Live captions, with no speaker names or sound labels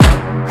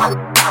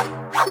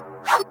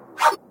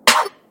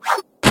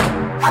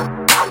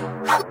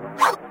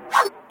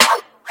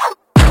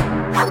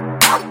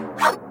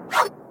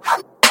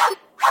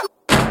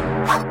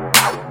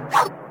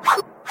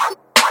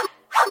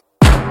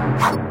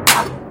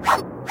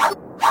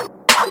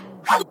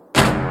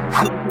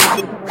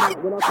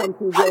come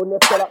to realness,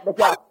 set up the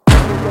gas.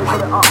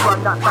 Put it up,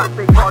 run that back,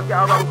 big car, get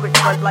around quick,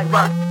 spread like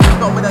run.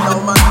 Go with a no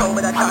man, go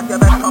with a cash, you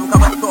best come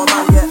correct to a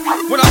man,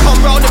 yeah. When I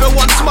come round,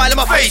 everyone smile in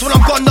my face. When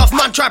I'm gone off,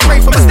 man, try pray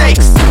for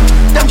mistakes.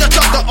 Them just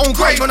dug their own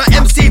grave when I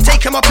MC,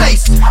 taking my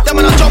place. Then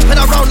when I'm jumping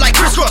around like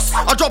Chris Ross,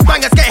 I drop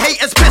bangers, get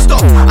haters pissed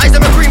off. Eyes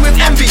them agree with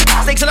envy.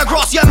 Snakes in the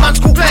grass, yeah,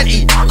 man's cool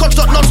plenty.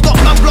 Gunshot non-stop,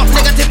 man, block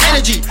negative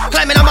energy.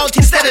 Climbing a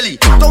mountain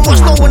steadily. Don't watch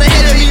no one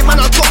ahead of me,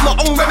 man, I've got my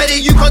own remedy.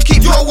 You can't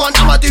keep your one,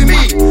 I'ma do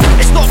me.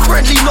 It's not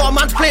friendly, no,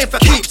 man's playing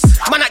for keeps.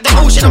 Man, like the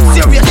ocean, I'm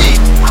serious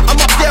deep. I'm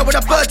up there with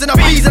the birds and the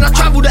bees, and I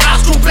travel the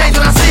astral planes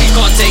when I see.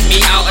 Can't take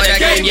me out of the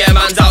game, yeah,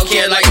 man's out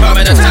here like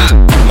permanent tap.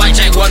 Mic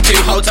check 1, 2,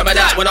 hold some of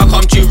that. When I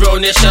come to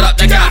realness, shut up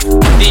the gap.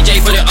 DJ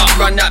put it up,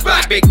 run that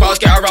back. Big bars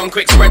get around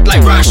quick, spread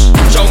like rash.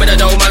 Show me the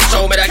dough, man,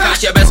 show me the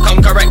cash. You best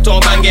come correct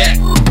or man get.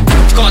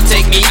 Can't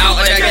take me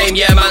out of the game,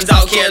 yeah, man's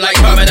out here like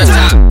permanent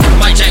tap.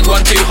 Mic check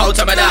 1, 2, hold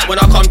some of that.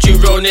 When I come to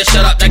realness,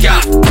 shut up the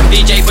gap.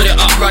 DJ put it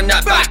up, run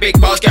that back. Big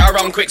bars get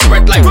around quick,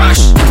 spread like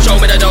rash. Show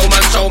me the dough,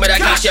 man, show me the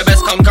cash. You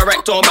best come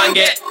correct or man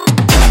get.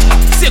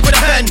 Sick with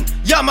a pen,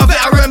 yeah, I'm a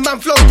veteran, man,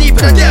 flow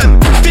deeper than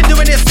them. Been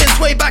doing this since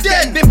way back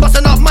then. Been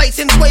busting up mics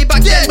since way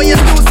back then. But you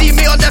still see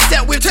me on the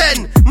set with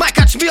 10. Might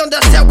catch me on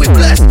the set with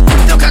Blessed.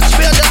 Still catch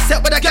me on the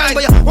set with a gang,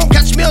 but you won't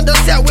catch me on the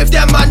set with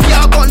them, man.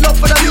 Yeah, I got love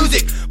for the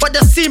music, but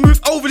the scene move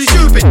overly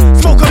stupid.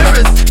 Smoke on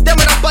mirrors, them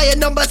when I'm buying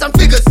numbers and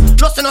figures.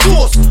 Lost in a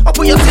source, I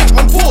put your tip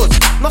on pause.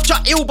 Not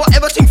chat ill, but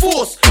everything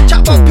force.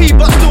 Chat about P,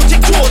 but still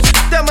tick chores.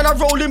 Them when I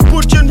roll in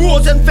budging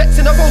roars and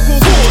vexing the vocal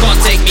cords. Can't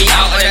take me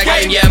out of the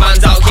game, yeah,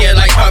 man's out here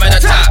like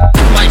permanent tap.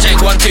 Mic check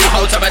 1, 2,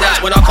 hold some of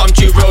that. When I come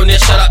to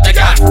realness, shut up the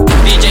gap.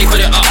 DJ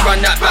put it up,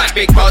 run that back.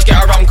 Big bars get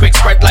around quick,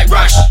 spread like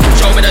rash.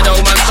 Show me the dough,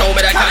 man, show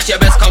me the cash.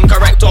 You best come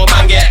correct or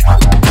man get.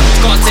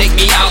 Can't take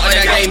me out of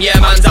the game, yeah,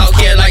 man's out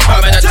here like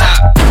permanent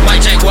tap.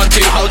 Mic check 1,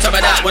 2, hold some of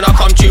that. When I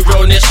come to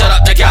realness, shut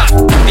up the gap.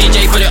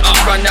 DJ put it up,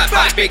 run that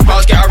back. Big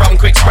bars get around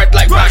quick, spread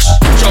like rash.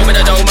 Show me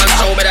the dough, man,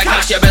 show me the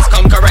cash. You best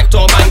come correct